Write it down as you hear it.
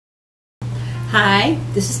Hi,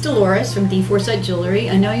 this is Dolores from Forsythe Jewelry.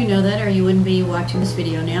 I know you know that or you wouldn't be watching this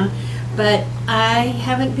video now, but I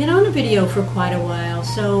haven't been on a video for quite a while,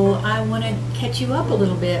 so I want to catch you up a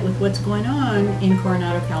little bit with what's going on in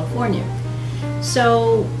Coronado, California.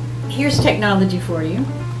 So here's technology for you.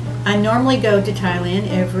 I normally go to Thailand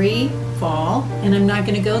every fall, and I'm not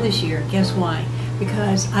going to go this year. Guess why?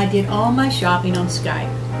 Because I did all my shopping on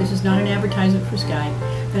Skype. This is not an advertisement for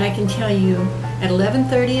Skype, but I can tell you at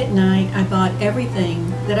 11:30 at night I bought everything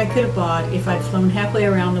that I could have bought if I'd flown halfway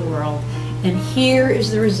around the world, and here is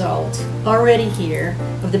the result already here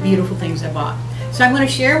of the beautiful things I bought. So I'm going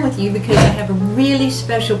to share them with you because I have a really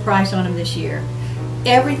special price on them this year.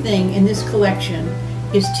 Everything in this collection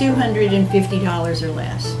is $250 or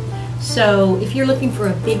less. So if you're looking for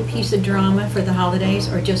a big piece of drama for the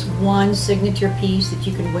holidays or just one signature piece that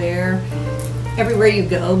you can wear everywhere you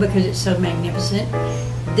go because it's so magnificent,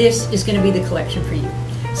 this is going to be the collection for you.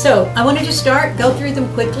 So I want to just start, go through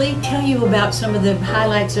them quickly, tell you about some of the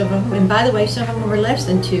highlights of them. And by the way, some of them are less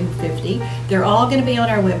than $250. They're all going to be on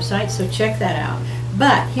our website, so check that out.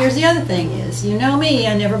 But here's the other thing is, you know me,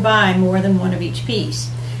 I never buy more than one of each piece.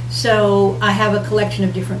 So I have a collection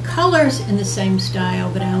of different colors in the same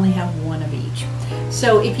style, but I only have one of each.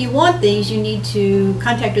 So if you want these, you need to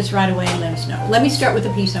contact us right away and let us know. Let me start with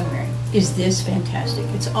the piece I'm wearing. Is this fantastic?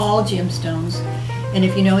 It's all gemstones. And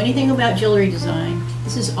if you know anything about jewelry design,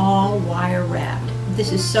 this is all wire wrapped.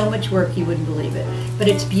 This is so much work you wouldn't believe it. But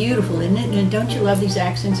it's beautiful, isn't it? And don't you love these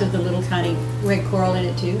accents of the little tiny red coral in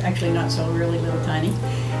it too? Actually not so really little tiny.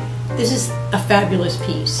 This is a fabulous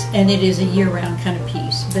piece, and it is a year-round kind of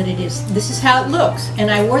piece, but this is how it looks. And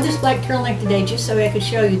I wore this black turtleneck today just so I could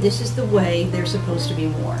show you this is the way they're supposed to be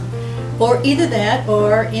worn. Or either that,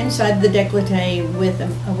 or inside the décolleté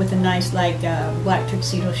with a nice like black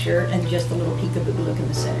tuxedo shirt and just a little peekaboo look in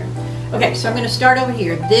the center. Okay, so I'm going to start over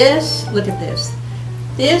here. This, look at this.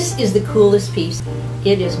 This is the coolest piece.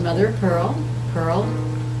 It is mother of pearl, pearl,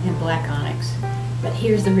 and black onyx. But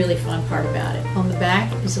here's the really fun part about it. On the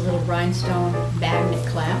back is a little rhinestone magnet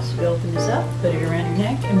clasp. You open this up, put it around your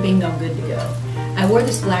neck, and bingo, good to go. I wore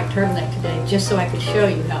this black turtleneck today just so I could show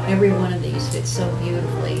you how every one of these fits so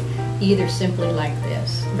beautifully, either simply like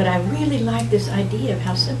this. But I really like this idea of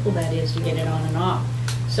how simple that is to get it on and off.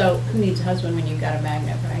 So who needs a husband when you've got a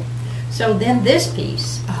magnet, right? So then this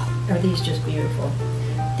piece, oh, are these just beautiful?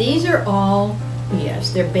 These are all,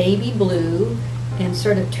 yes, they're baby blue and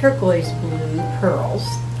sort of turquoise blue pearls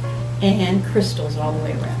and crystals all the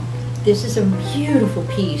way around. This is a beautiful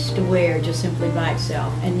piece to wear just simply by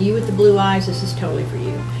itself. And you with the blue eyes, this is totally for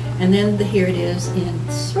you. And then here it is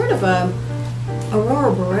in sort of a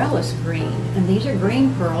Aurora Borealis green. And these are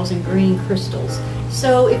green pearls and green crystals.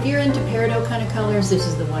 So if you're into peridot kind of colors, this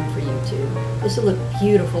is the one for you too. This will look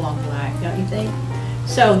beautiful on black, don't you think?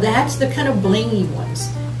 So that's the kind of blingy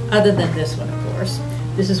ones, other than this one, of course.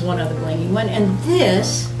 This is one other blingy one. And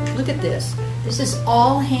this, look at this. This is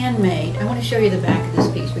all handmade. I want to show you the back of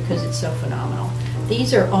this piece because it's so phenomenal.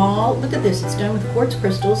 These are all, look at this, it's done with quartz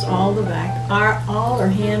crystals. All the back all are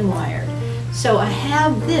hand wired. So I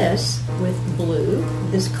have this with blue,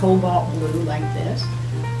 this cobalt blue like this.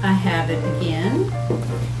 I have it again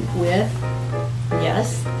with,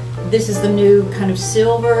 yes, this is the new kind of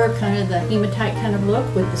silver, kind of the hematite kind of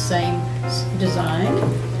look with the same design.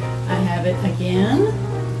 I have it again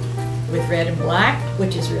with red and black,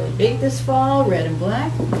 which is really big this fall, red and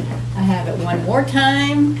black. I have it one more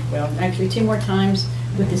time, well, actually two more times,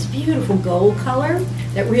 with this beautiful gold color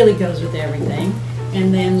that really goes with everything.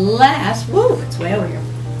 And then last, woo, it's way over here.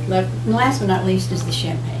 Last but not least is the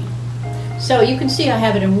champagne. So you can see I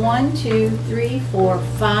have it in 1, 2, 3, 4,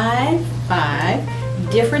 5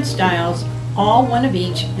 different styles, all one of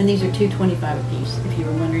each, and these are $225 a piece, if you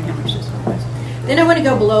were wondering how much this one was. Then I want to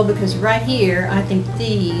go below because right here, I think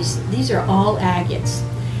these are all agates.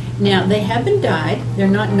 Now, they have been dyed. They're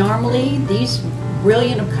not normally these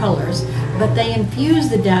brilliant of colors, but they infuse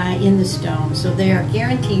the dye in the stone, so they are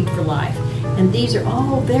guaranteed for life. And these are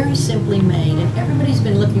all very simply made, and everybody's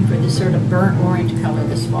been looking for this sort of burnt orange color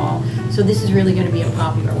this fall. So this is really going to be a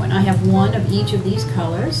popular one. I have one of each of these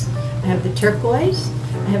colors. I have the turquoise,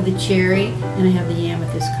 I have the cherry, and I have the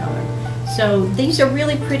amethyst color. So these are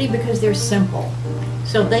really pretty because they're simple.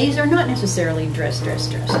 So these are not necessarily dress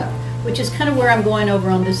up, which is kind of where I'm going over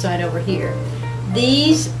on this side over here.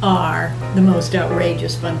 These are the most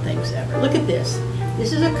outrageous fun things ever. Look at this.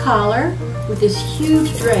 This is a collar with this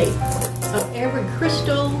huge drape of every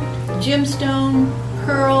crystal, gemstone,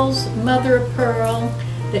 pearls, mother of pearl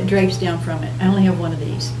that drapes down from it. I only have one of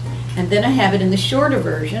these. And then I have it in the shorter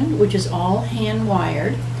version, which is all hand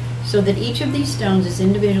wired, so that each of these stones is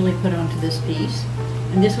individually put onto this piece.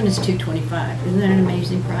 And this one is $225. Isn't that an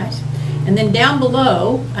amazing price? And then down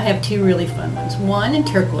below, I have two really fun ones. One in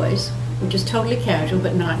turquoise, which is totally casual,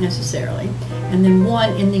 but not necessarily. And then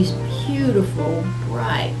one in these beautiful,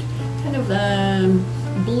 bright, kind of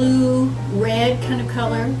blue-red kind of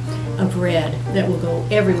color of red that will go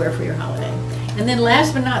everywhere for your holiday. And then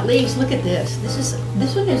last but not least, look at this. This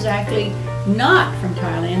one is actually not from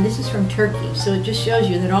Thailand. This is from Turkey. So it just shows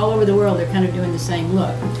you that all over the world they're kind of doing the same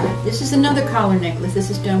look. This is another collar necklace. This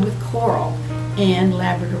is done with coral and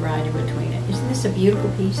labradorite in between it. Isn't this a beautiful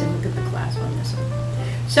piece? And look at the clasp on this one.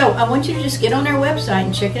 So I want you to just get on our website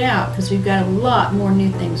and check it out, because we've got a lot more new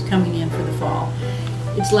things coming in for the fall.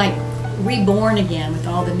 It's like reborn again with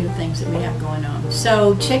all the new things that we have going on.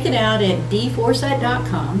 So check it out at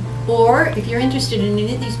dforsythe.com, or if you're interested in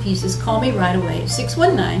any of these pieces, call me right away at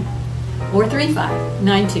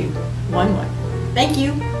 619-435-9211. Thank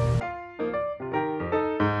you.